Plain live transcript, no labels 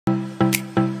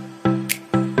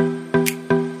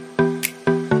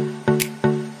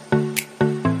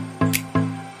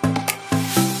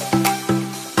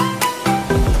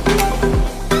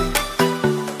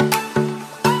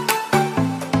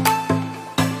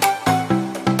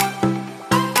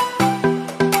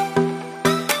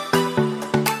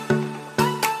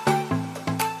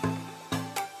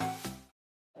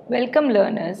Welcome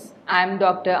learners, I am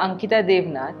Dr. Ankita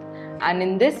Devnath and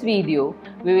in this video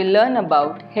we will learn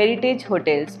about heritage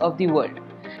hotels of the world.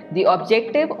 The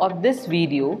objective of this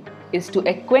video is to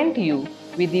acquaint you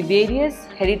with the various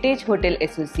heritage hotel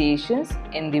associations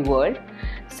in the world,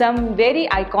 some very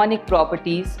iconic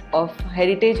properties of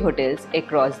heritage hotels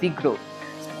across the globe.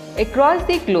 Across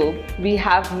the globe, we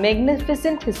have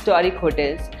magnificent historic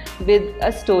hotels with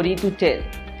a story to tell.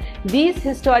 These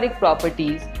historic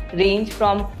properties range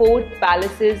from fort,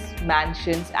 palaces,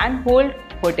 mansions and old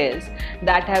hotels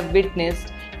that have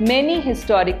witnessed many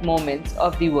historic moments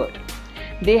of the world.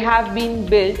 They have been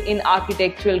built in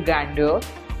architectural grandeur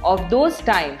of those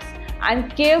times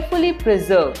and carefully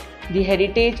preserve the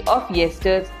heritage of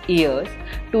yesteryears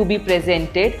to be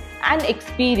presented and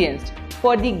experienced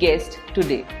for the guest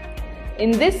today.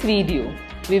 In this video,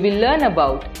 we will learn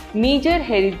about major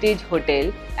heritage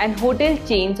hotel and hotel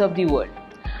chains of the world.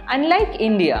 Unlike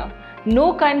India,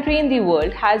 no country in the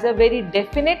world has a very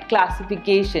definite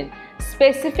classification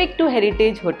specific to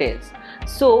heritage hotels.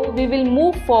 So, we will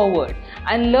move forward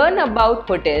and learn about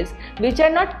hotels which are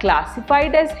not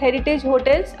classified as heritage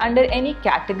hotels under any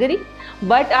category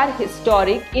but are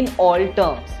historic in all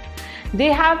terms.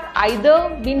 They have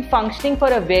either been functioning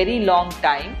for a very long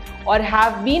time or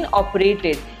have been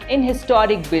operated in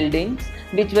historic buildings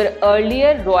which were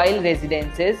earlier royal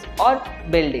residences or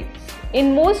buildings.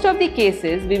 In most of the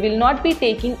cases, we will not be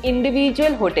taking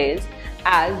individual hotels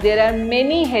as there are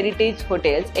many heritage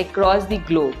hotels across the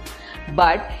globe,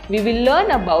 but we will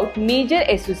learn about major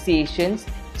associations,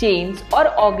 chains or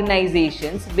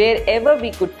organizations wherever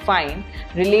we could find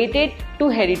related to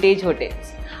heritage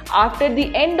hotels. After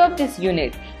the end of this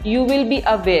unit, you will be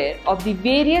aware of the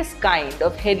various kind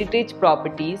of heritage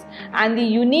properties and the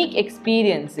unique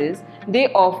experiences they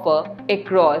offer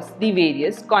across the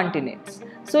various continents.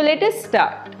 So let us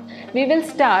start. We will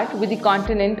start with the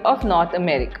continent of North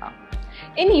America.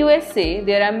 In USA,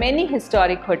 there are many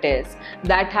historic hotels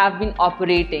that have been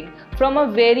operating from a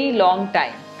very long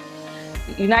time.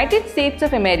 United States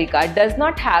of America does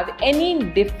not have any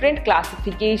different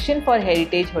classification for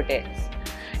heritage hotels.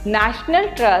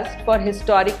 National Trust for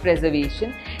Historic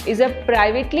Preservation is a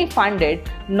privately funded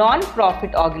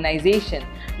non-profit organization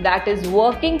that is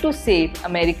working to save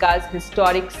America's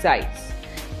historic sites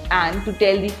and to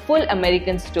tell the full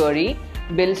American story,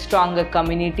 build stronger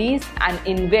communities and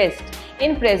invest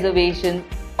in preservation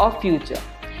of future.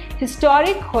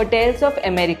 Historic Hotels of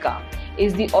America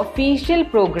is the official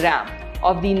program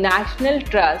of the National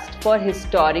Trust for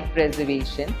Historic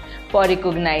Preservation for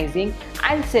recognizing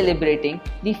and celebrating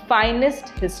the finest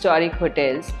historic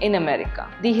hotels in America.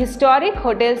 The Historic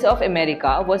Hotels of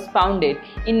America was founded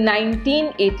in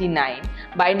 1989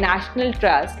 by National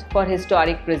Trust for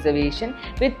Historic Preservation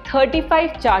with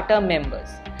 35 charter members.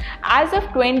 As of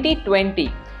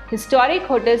 2020, Historic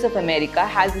Hotels of America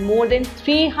has more than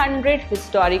 300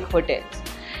 historic hotels.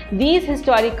 These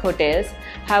historic hotels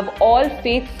have all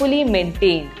faithfully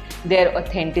maintained their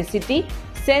authenticity,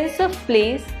 sense of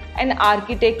place and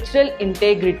architectural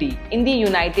integrity in the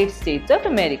United States of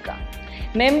America.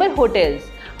 Member hotels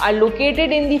are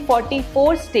located in the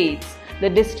 44 states, the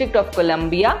District of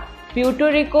Columbia,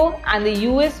 Puerto Rico and the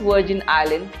US Virgin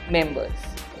Islands members.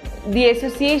 The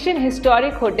Association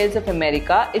Historic Hotels of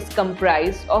America is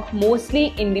comprised of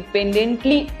mostly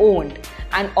independently owned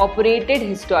and operated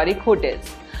historic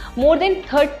hotels. More than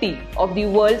 30 of the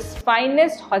world's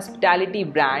finest hospitality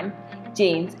brand,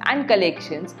 chains and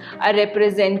collections are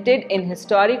represented in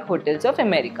Historic Hotels of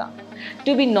America.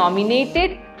 To be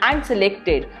nominated and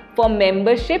selected for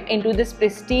membership into this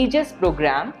prestigious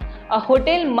program, a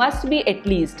hotel must be at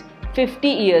least 50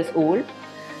 years old,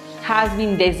 has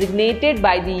been designated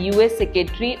by the US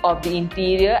Secretary of the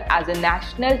Interior as a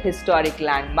National Historic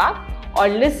Landmark or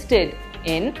listed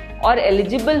in or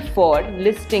eligible for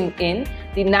listing in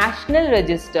the National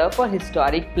Register for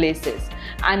Historic Places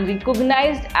and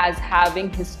recognized as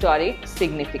having historic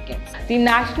significance. The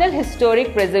National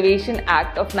Historic Preservation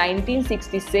Act of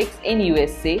 1966 in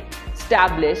USA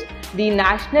established the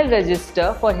National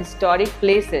Register for Historic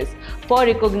Places for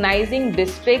recognizing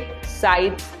districts,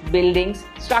 sites, buildings,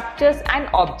 structures and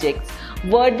objects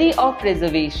worthy of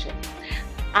preservation.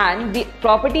 And the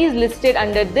properties listed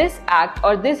under this act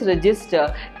or this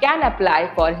register can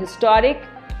apply for Historic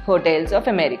Hotels of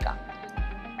America.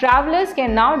 Travelers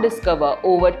can now discover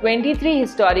over 23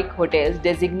 historic hotels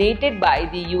designated by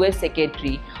the US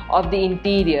Secretary of the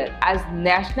Interior as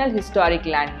National Historic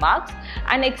Landmarks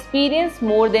and experience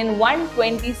more than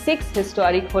 126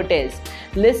 historic hotels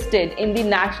listed in the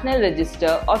National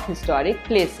Register of Historic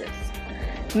Places.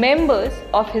 Members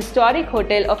of Historic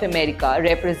Hotel of America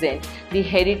represent the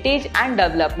heritage and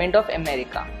development of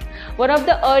America. One of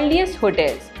the earliest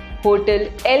hotels, Hotel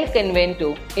El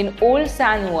Convento in Old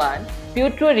San Juan,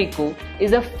 Puerto Rico,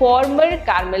 is a former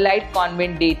Carmelite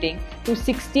convent dating to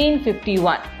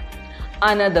 1651.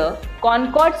 Another,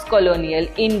 Concord's Colonial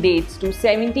Inn, dates to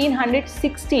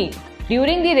 1716.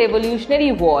 During the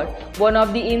Revolutionary War, one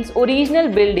of the inn's original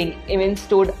buildings even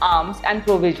stored arms and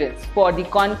provisions for the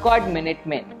Concord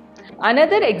Minutemen.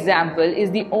 Another example is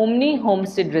the Omni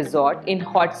Homestead Resort in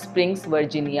Hot Springs,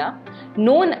 Virginia,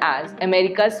 known as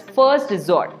America's first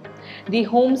resort. The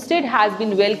homestead has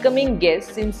been welcoming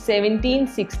guests since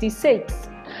 1766.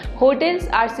 Hotels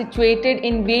are situated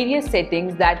in various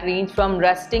settings that range from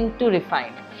rustic to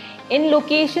refined, in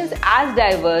locations as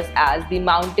diverse as the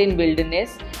mountain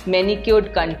wilderness,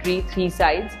 manicured country, three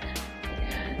sides.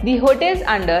 The hotels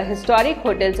under Historic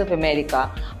Hotels of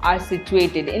America are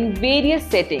situated in various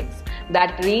settings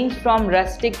that range from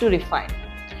rustic to refined,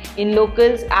 in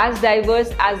locales as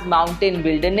diverse as mountain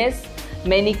wilderness,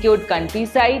 manicured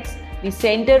countrysides, the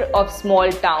center of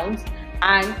small towns,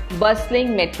 and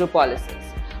bustling metropolises.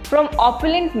 From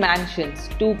opulent mansions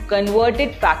to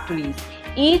converted factories,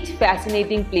 each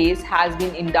fascinating place has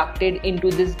been inducted into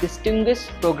this distinguished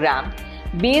program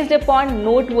based upon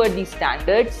noteworthy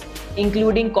standards,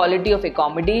 including quality of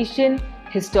accommodation,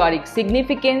 historic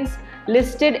significance,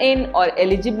 listed in or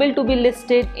eligible to be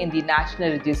listed in the National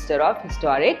Register of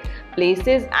Historic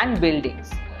Places and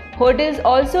Buildings. Hotels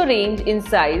also range in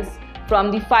size from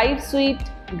the 5-suite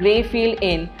Grayfield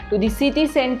Inn to the city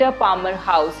center Palmer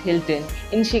House Hilton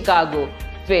in Chicago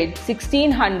with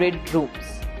 1600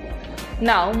 rooms.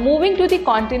 Now moving to the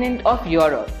continent of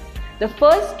Europe. The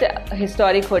first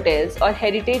historic hotels or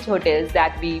heritage hotels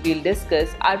that we will discuss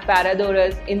are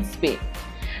Paradoras in Spain.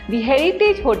 The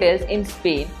heritage hotels in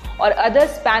Spain or other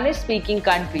Spanish-speaking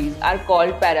countries are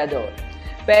called Parador.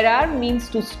 Parar means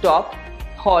to stop,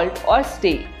 halt or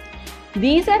stay.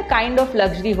 These are kind of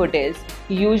luxury hotels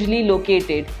usually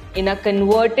located in a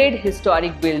converted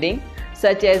historic building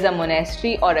such as a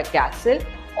monastery or a castle,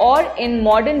 or in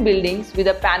modern buildings with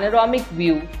a panoramic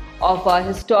view of a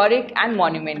historic and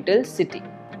monumental city.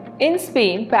 In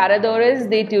Spain, Paradores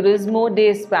de Turismo de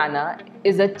España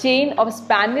is a chain of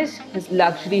Spanish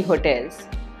luxury hotels.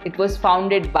 It was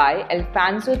founded by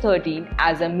Alfonso XIII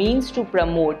as a means to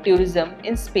promote tourism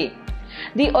in Spain.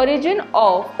 The origin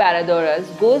of Paradoras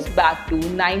goes back to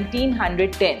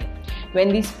 1910, when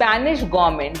the Spanish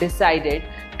government decided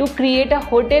to create a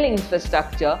hotel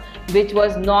infrastructure which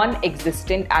was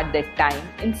non-existent at that time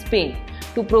in Spain,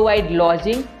 to provide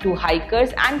lodging to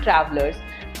hikers and travelers,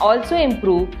 also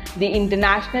improve the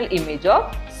international image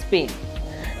of Spain.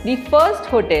 The first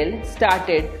hotel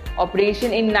started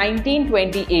operation in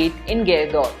 1928 in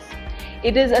Guerdoz.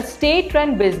 It is a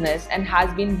state-run business and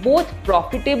has been both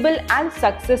profitable and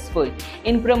successful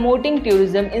in promoting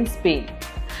tourism in Spain.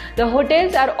 The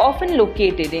hotels are often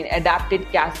located in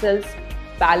adapted castles,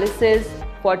 palaces,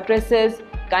 fortresses,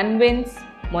 convents,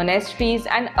 monasteries,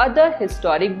 and other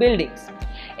historic buildings.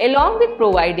 Along with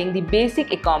providing the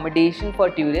basic accommodation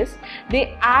for tourists,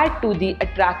 they add to the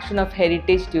attraction of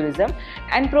heritage tourism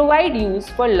and provide use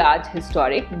for large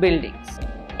historic buildings.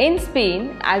 In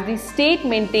Spain, as the state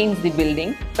maintains the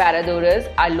building,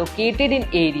 Paradoras are located in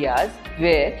areas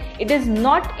where it is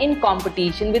not in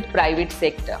competition with private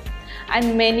sector,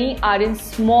 and many are in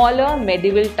smaller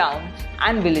medieval towns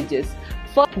and villages.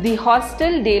 The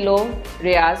Hostal de los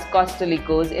Reyes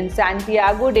Católicos in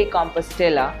Santiago de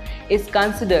Compostela is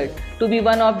considered to be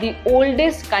one of the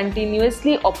oldest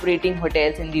continuously operating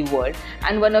hotels in the world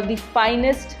and one of the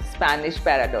finest Spanish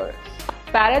Paradoras.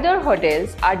 Parador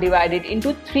hotels are divided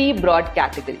into three broad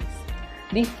categories.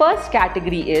 The first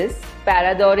category is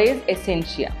Paradores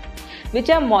Essentia, which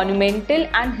are monumental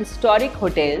and historic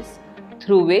hotels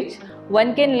through which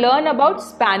one can learn about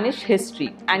Spanish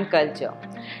history and culture.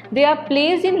 They are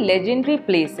placed in legendary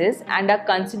places and are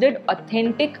considered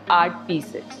authentic art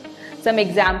pieces. Some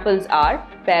examples are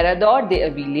Parador de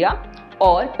Avila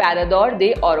or Parador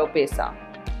de Oropesa.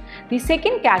 The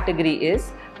second category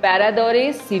is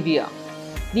Paradores Sevilla.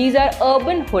 These are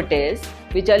urban hotels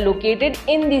which are located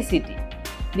in the city.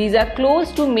 These are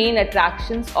close to main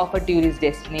attractions of a tourist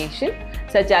destination,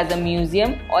 such as a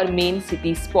museum or main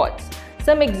city spots.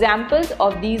 Some examples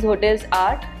of these hotels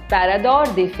are Parador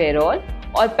de Ferrol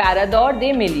or Parador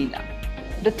de Melilla.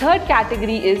 The third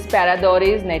category is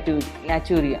Paradores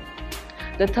Naturia.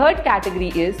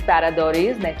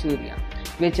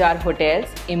 Which are hotels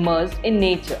immersed in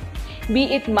nature,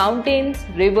 be it mountains,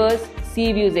 rivers,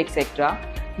 sea views, etc.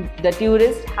 The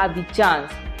tourists have the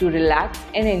chance to relax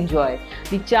and enjoy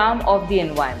the charm of the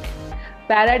environment.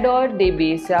 Parador de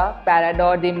Besa,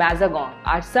 Parador de Mazagon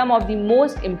are some of the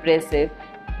most impressive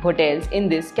hotels in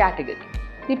this category.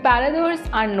 The Paradors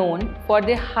are known for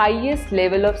their highest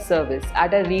level of service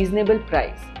at a reasonable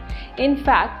price. In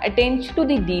fact, attention to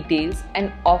the details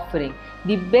and offering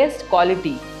the best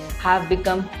quality have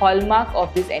become hallmark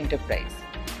of this enterprise.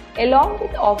 Along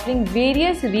with offering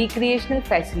various recreational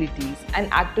facilities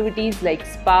and activities like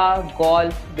spa,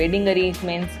 golf, wedding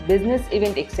arrangements, business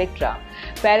event, etc.,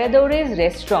 Paradores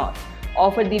restaurants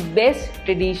offer the best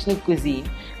traditional cuisine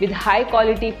with high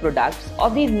quality products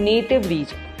of the native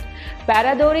region.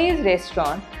 Paradores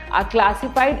restaurants are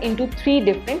classified into three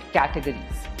different categories.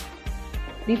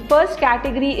 The first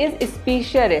category is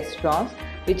Especia restaurants,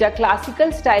 which are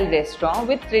classical style restaurants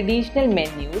with traditional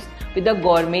menus with a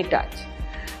gourmet touch.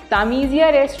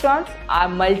 Tamizia restaurants are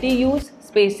multi-use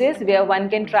spaces where one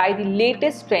can try the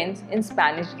latest trends in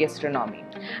Spanish gastronomy.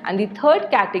 And the third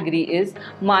category is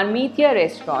Marmitia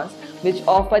restaurants, which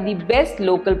offer the best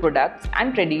local products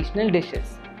and traditional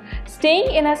dishes.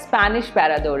 Staying in a Spanish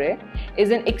Paradore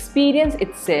is an experience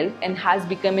itself and has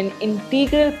become an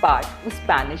integral part of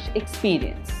Spanish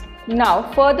experience.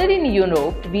 Now, further in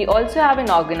Europe, we also have an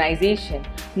organization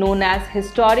known as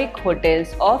Historic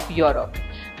Hotels of Europe,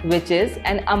 which is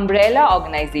an umbrella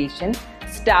organization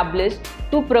established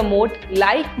to promote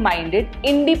like-minded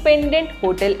independent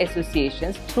hotel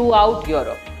associations throughout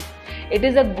Europe. It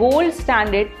is a gold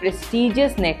standard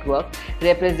prestigious network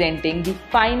representing the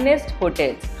finest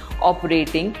hotels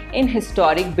operating in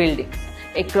historic buildings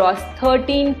across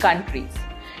 13 countries.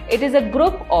 It is a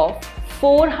group of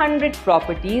 400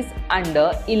 properties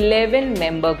under 11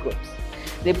 member groups,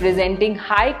 representing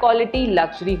high-quality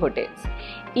luxury hotels,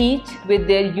 each with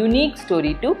their unique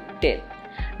story to tell.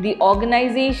 The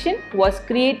organization was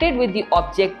created with the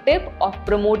objective of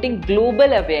promoting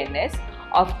global awareness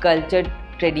of culture,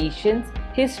 traditions,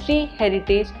 history,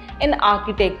 heritage, and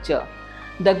architecture.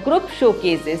 The group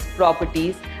showcases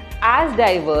properties as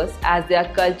diverse as they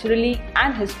are culturally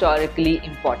and historically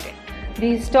important.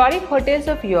 The Historic Hotels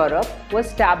of Europe was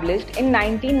established in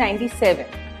 1997.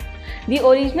 The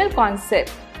original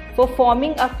concept for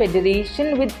forming a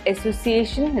federation with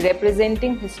association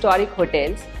representing historic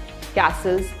hotels,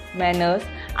 castles, manors,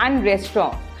 and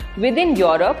restaurants within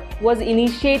Europe was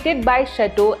initiated by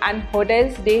Chateaux and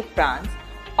Hôtels de France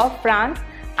of France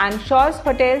and Schloss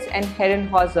Hotels and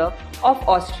Herrenhäuser of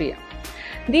Austria.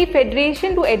 The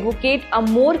federation, to advocate a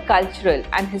more cultural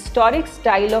and historic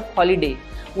style of holiday,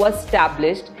 was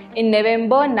established in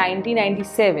November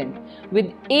 1997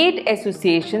 with 8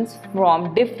 associations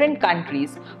from different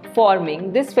countries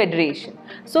forming this federation.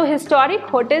 So Historic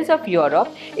Hotels of Europe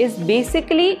is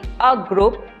basically a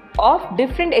group of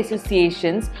different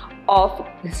associations of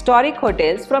historic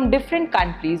hotels from different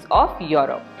countries of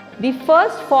Europe. The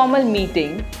first formal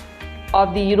meeting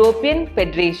of the European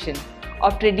Federation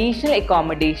of Traditional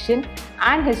Accommodation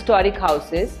and Historic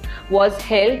Houses was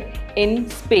held in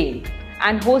Spain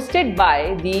and hosted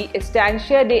by the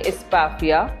Estancia de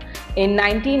España in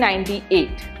 1998.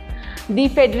 The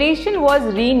federation was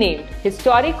renamed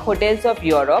Historic Hotels of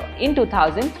Europe in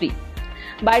 2003.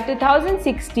 By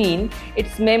 2016,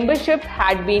 its membership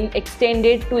had been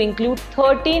extended to include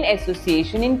 13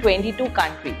 associations in 22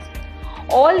 countries.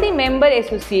 All the member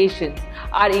associations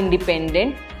are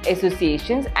independent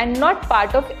associations and not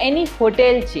part of any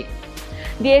hotel chain.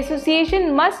 The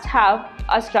association must have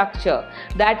a structure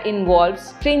that involves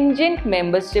stringent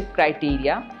membership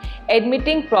criteria,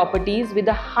 admitting properties with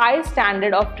a high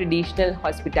standard of traditional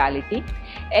hospitality,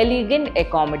 elegant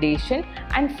accommodation,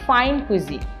 and fine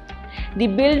cuisine. The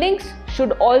buildings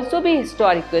should also be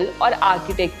historical or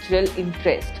architectural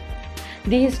interest.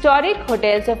 The Historic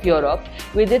Hotels of Europe,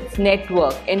 with its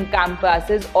network,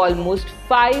 encompasses almost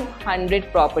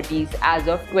 500 properties as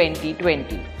of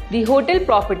 2020. The hotel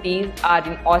properties are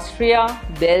in Austria,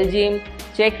 Belgium,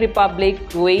 Czech Republic,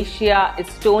 Croatia,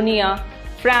 Estonia,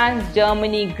 France,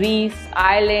 Germany, Greece,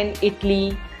 Ireland,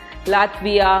 Italy,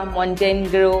 Latvia,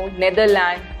 Montenegro,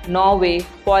 Netherlands, Norway,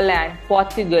 Poland,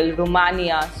 Portugal,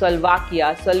 Romania,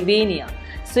 Slovakia, Slovenia,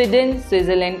 Sweden,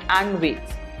 Switzerland, and Wales.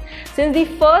 Since the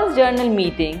first journal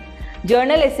meeting,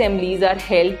 journal assemblies are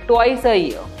held twice a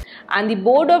year, and the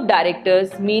board of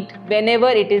directors meet whenever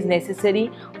it is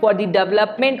necessary for the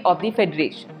development of the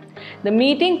federation. The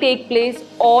meetings take place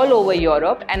all over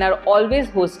Europe and are always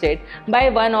hosted by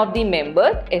one of the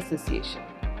member associations.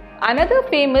 Another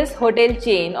famous hotel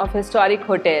chain of historic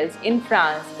hotels in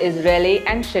France is Relais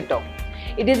and Chateaux.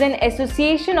 It is an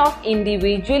association of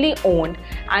individually owned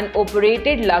and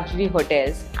operated luxury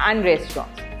hotels and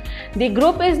restaurants. The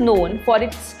group is known for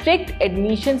its strict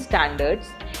admission standards.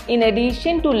 In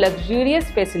addition to luxurious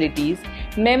facilities,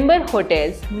 member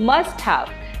hotels must have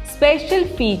special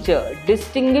feature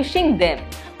distinguishing them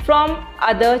from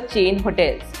other chain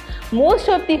hotels. Most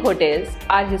of the hotels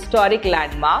are historic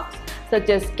landmarks such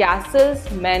as castles,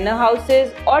 manor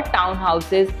houses or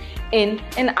townhouses in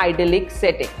an idyllic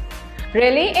setting.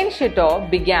 Relais & Château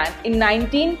began in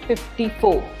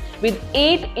 1954 with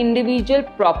 8 individual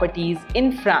properties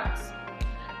in France,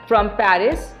 from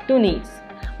Paris to Nice.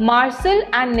 Marcel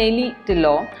and Nelly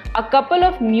Tillot, a couple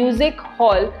of music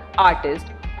hall artists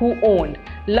who owned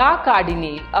La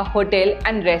Cardinale, a hotel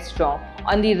and restaurant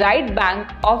on the right bank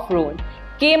of Rhone,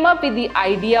 came up with the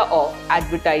idea of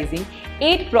advertising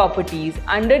 8 properties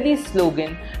under the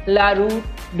slogan La Rue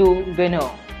du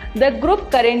Bonheur. The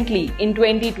group currently in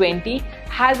 2020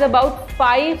 has about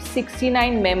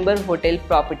 569 member hotel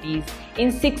properties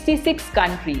in 66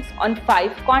 countries on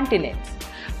 5 continents.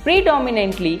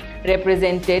 Predominantly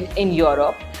represented in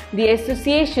Europe, the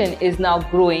association is now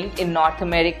growing in North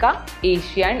America,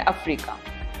 Asia and Africa.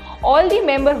 All the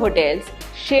member hotels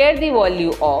share the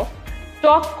value of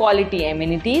top quality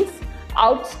amenities,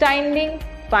 outstanding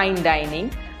fine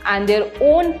dining and their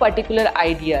own particular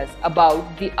ideas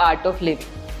about the art of living.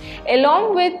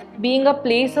 Along with being a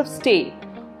place of stay,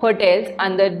 hotels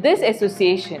under this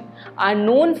association are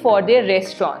known for their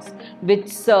restaurants which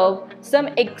serve some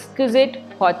exquisite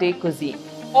haute cuisine.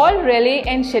 All Relais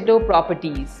 & Château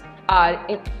properties are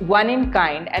one in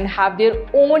kind and have their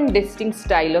own distinct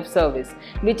style of service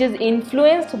which is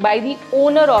influenced by the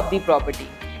owner of the property.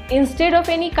 Instead of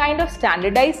any kind of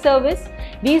standardized service,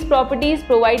 these properties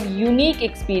provide unique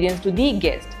experience to the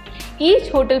guest. Each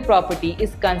hotel property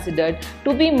is considered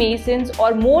to be Masons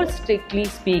or more strictly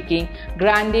speaking,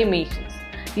 Grande Masons.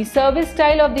 The service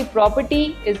style of the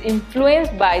property is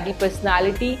influenced by the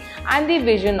personality and the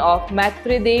vision of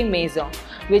Maître de Maison,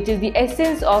 which is the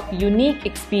essence of unique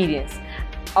experience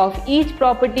of each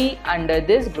property under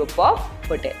this group of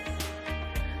hotels.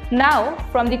 Now,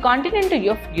 from the continent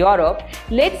of Europe,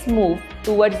 let's move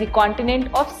towards the continent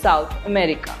of South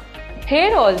America.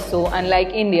 Here also, unlike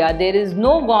India, there is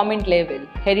no government level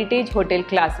heritage hotel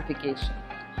classification.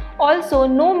 Also,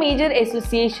 no major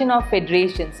association of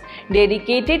federations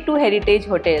dedicated to heritage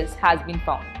hotels has been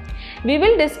found. We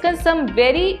will discuss some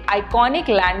very iconic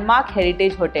landmark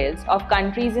heritage hotels of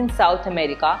countries in South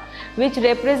America which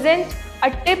represent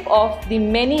a tip of the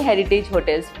many heritage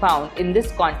hotels found in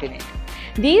this continent.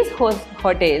 These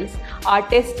hotels are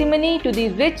testimony to the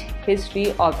rich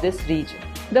history of this region.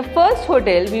 The first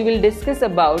hotel we will discuss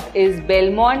about is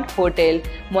Belmont Hotel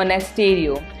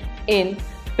Monasterio in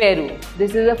Peru.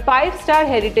 This is a 5-star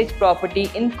heritage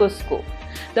property in Cusco.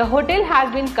 The hotel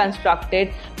has been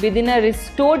constructed within a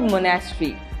restored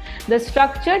monastery. The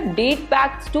structure dates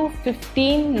back to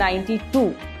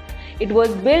 1592. It was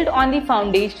built on the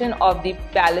foundation of the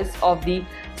palace of the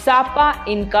Sapa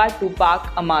Inca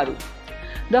Tupac Amaru.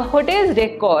 The hotel's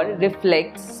decor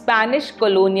reflects Spanish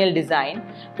colonial design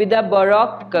with a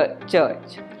Baroque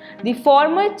church. The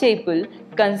former chapel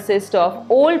consists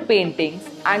of old paintings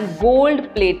and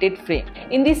gold-plated frame.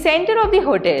 In the center of the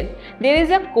hotel, there is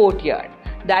a courtyard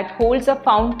that holds a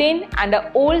fountain and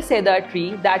an old cedar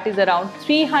tree that is around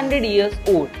 300 years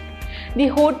old. The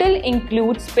hotel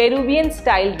includes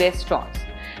Peruvian-style restaurants.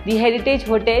 The Heritage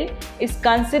Hotel is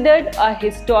considered a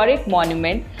historic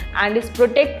monument and is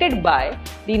protected by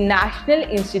the National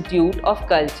Institute of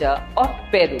Culture of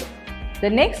Peru. The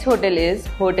next hotel is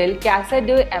Hotel Casa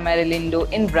de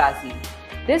Amarelindo in Brazil.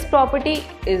 This property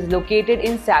is located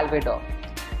in Salvador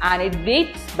and it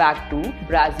dates back to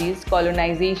Brazil's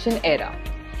colonization era.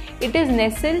 It is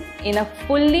nestled in a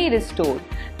fully restored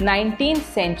 19th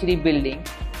century building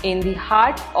in the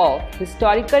heart of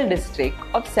historical district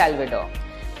of Salvador.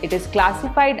 It is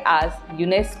classified as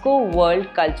UNESCO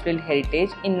World Cultural Heritage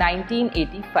in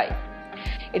 1985.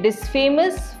 It is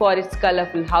famous for its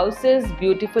colorful houses,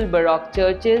 beautiful Baroque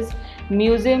churches,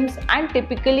 museums and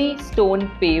typically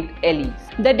stone-paved alleys.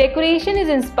 The decoration is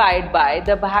inspired by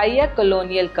the Bahia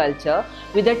colonial culture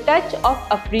with a touch of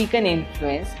African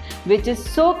influence which is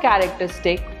so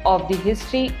characteristic of the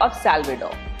history of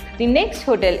Salvador. The next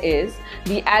hotel is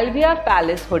the Alvia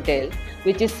Palace Hotel,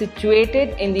 which is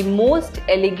situated in the most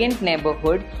elegant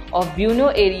neighborhood of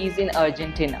Buenos Aires in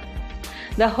Argentina.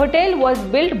 The hotel was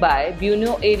built by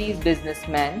Buenos Aires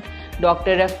businessman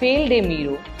Dr. Rafael de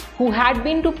Miro, who had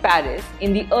been to Paris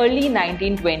in the early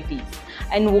 1920s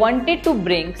and wanted to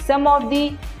bring some of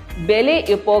the Belle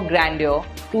Epoque grandeur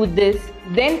to this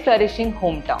then flourishing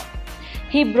hometown.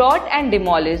 He brought and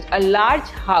demolished a large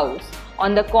house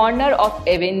on the corner of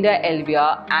Avenida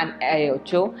Elvia and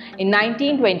Ayacho in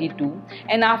 1922,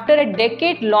 and after a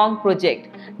decade-long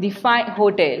project, the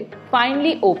hotel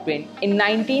finally opened in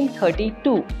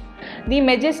 1932. The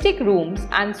majestic rooms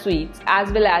and suites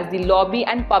as well as the lobby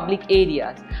and public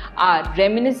areas are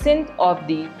reminiscent of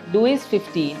the Louis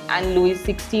XV and Louis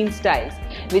XVI styles,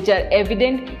 which are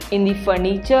evident in the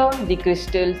furniture, the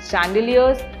crystal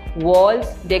chandeliers,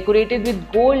 walls decorated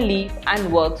with gold leaf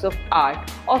and works of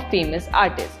art of famous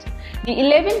artists. The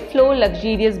 11th floor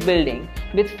luxurious building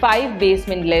with 5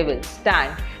 basement levels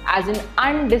stand as an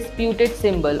undisputed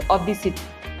symbol of the city.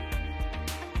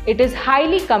 It is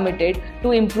highly committed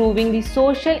to improving the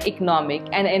social, economic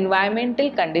and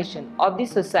environmental condition of the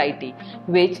society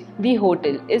which the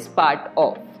hotel is part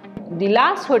of. The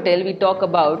last hotel we talk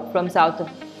about from South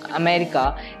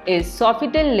America is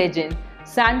Sofitel legend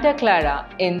Santa Clara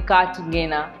in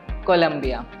Cartagena,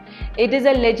 Colombia. It is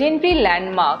a legendary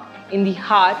landmark in the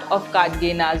heart of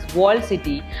Cartagena's walled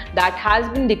city that has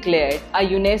been declared a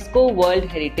UNESCO World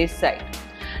Heritage Site.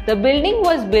 The building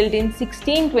was built in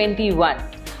 1621,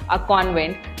 a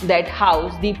convent that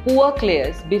housed the poor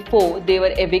clerks before they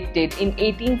were evicted in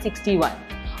 1861.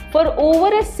 For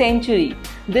over a century,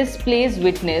 this place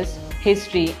witnessed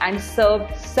history and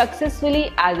served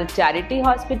successfully as a charity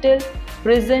hospital,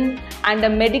 prison, and a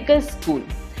medical school,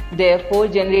 therefore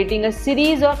generating a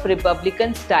series of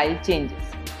Republican-style changes.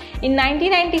 In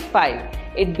 1995,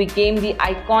 it became the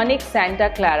iconic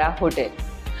Santa Clara Hotel.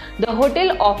 The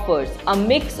hotel offers a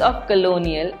mix of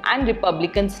colonial and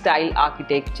Republican-style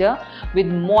architecture with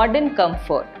modern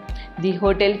comfort. The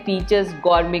hotel features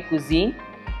gourmet cuisine,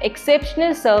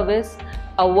 exceptional service,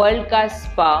 a world-class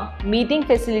spa, meeting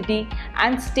facility,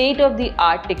 and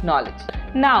state-of-the-art technology.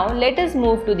 Now, let us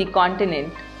move to the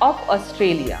continent of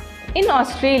Australia. In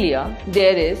Australia,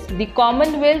 there is the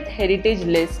Commonwealth Heritage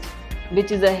List,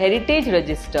 which is a heritage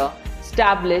register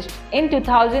established in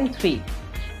 2003,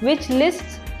 which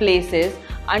lists places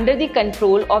under the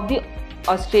control of the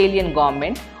Australian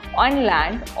government on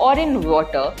land or in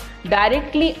water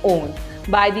directly owned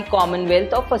by the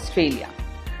Commonwealth of Australia.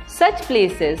 Such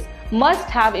places must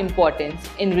have importance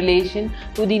in relation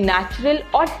to the natural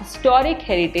or historic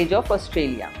heritage of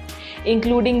Australia,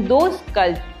 including those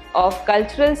of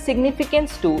cultural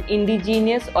significance to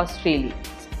indigenous Australians.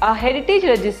 A heritage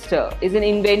register is an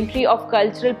inventory of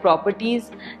cultural properties,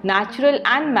 natural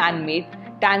and man-made,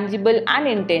 tangible and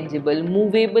intangible,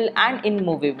 movable and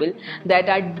immovable, that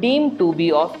are deemed to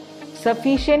be of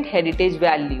sufficient heritage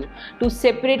value to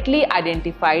separately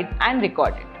identified and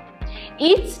recorded.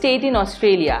 Each state in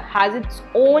Australia has its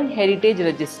own heritage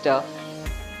register,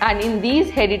 and in these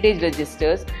heritage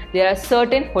registers there are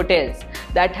certain hotels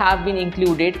that have been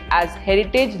included as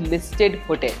heritage listed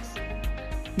hotels.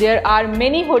 There are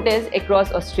many hotels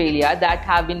across Australia that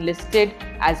have been listed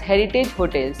as heritage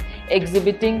hotels,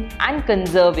 exhibiting and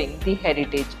conserving the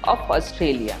heritage of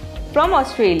Australia. From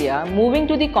Australia, moving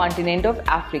to the continent of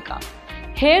Africa.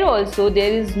 Here also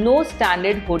there is no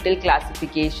standard hotel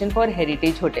classification for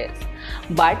heritage hotels,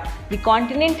 but the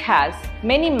continent has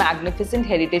many magnificent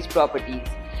heritage properties.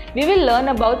 We will learn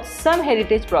about some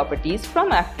heritage properties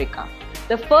from Africa.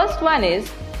 The first one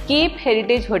is Cape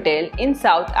Heritage Hotel in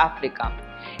South Africa.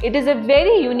 It is a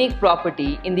very unique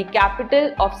property in the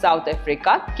capital of South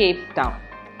Africa, Cape Town.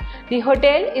 The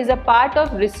hotel is a part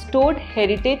of restored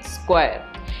Heritage Square,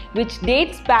 which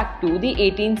dates back to the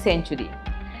 18th century.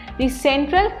 The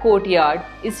central courtyard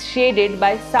is shaded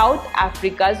by South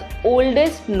Africa's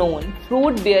oldest known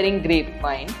fruit-bearing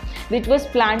grapevine, which was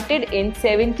planted in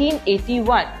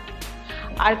 1781.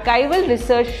 Archival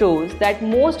research shows that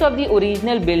most of the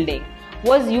original building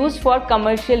was used for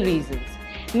commercial reasons.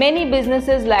 Many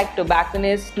businesses like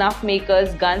tobacconists, snuff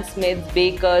makers, gunsmiths,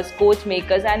 bakers,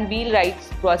 coachmakers and wheelwrights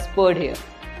prospered here.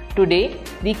 Today,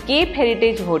 the Cape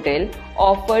Heritage Hotel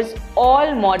offers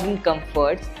all modern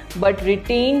comforts but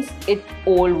retains its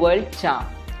old world charm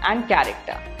and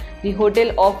character. The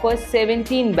hotel offers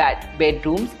 17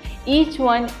 bedrooms, each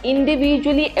one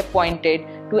individually appointed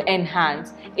to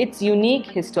enhance its unique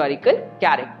historical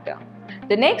character.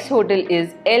 The next hotel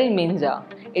is El Minja.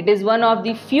 It is one of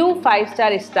the few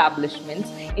 5-star establishments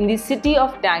in the city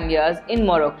of Tangiers in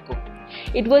Morocco.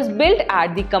 It was built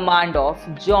at the command of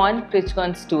John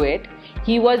Crichton Stuart.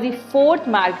 He was the 4th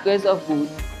Marquess of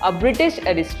Booth, a British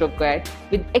aristocrat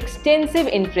with extensive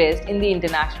interest in the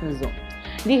international zone.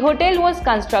 The hotel was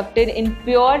constructed in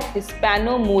pure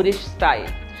Hispano-Moorish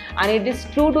style, and it is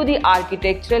true to the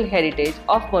architectural heritage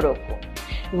of Morocco,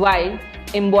 while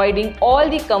embodying all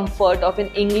the comfort of an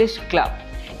English club.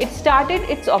 It started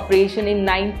its operation in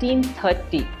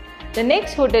 1930. The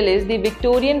next hotel is the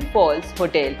Victorian Falls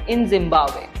Hotel in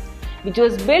Zimbabwe, which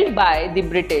was built by the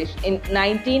British in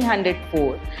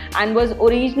 1904 and was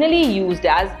originally used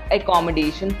as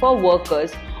accommodation for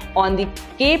workers on the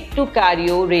Cape to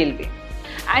Cairo Railway.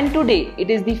 and today it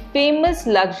is the famous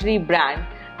luxury brand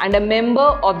and a member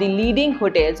of the leading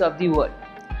hotels of the world.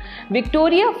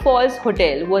 Victoria Falls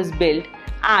Hotel was built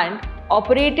and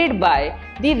operated by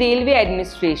the Railway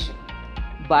Administration,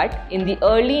 but in the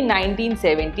early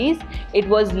 1970s it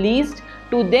was leased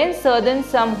to then Southern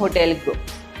Sun Hotel Group,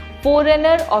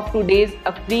 forerunner of today's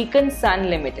African Sun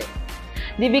Limited.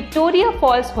 The Victoria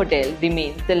Falls Hotel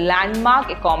remains the landmark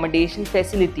accommodation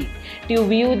facility to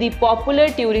view the popular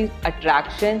tourist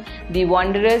attraction, the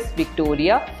wondrous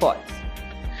Victoria Falls.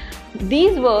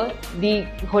 These were the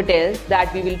hotels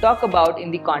that we will talk about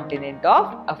in the continent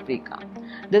of Africa.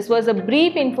 This was a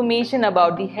brief information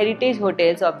about the heritage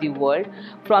hotels of the world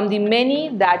from the many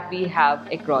that we have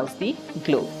across the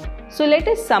globe. So let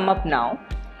us sum up now.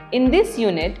 In this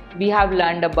unit, we have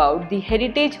learned about the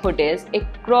heritage hotels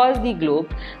across the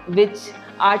globe, which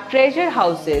are treasure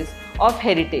houses of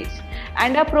heritage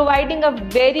and are providing a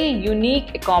very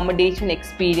unique accommodation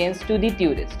experience to the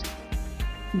tourist.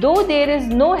 Though there is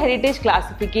no heritage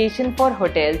classification for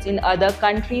hotels in other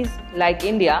countries like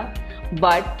India,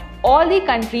 but all the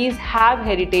countries have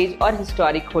heritage or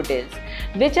historic hotels,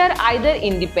 which are either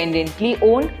independently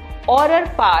owned or are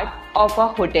part of a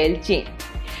hotel chain.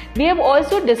 We have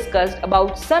also discussed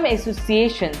about some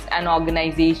associations and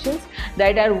organizations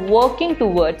that are working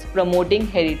towards promoting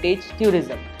heritage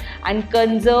tourism and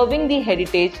conserving the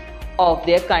heritage of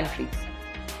their countries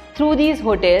through these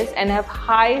hotels and have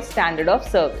high standard of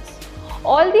service.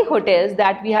 All the hotels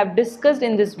that we have discussed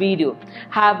in this video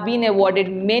have been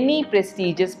awarded many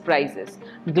prestigious prizes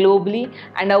globally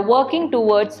and are working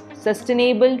towards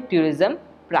sustainable tourism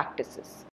practices.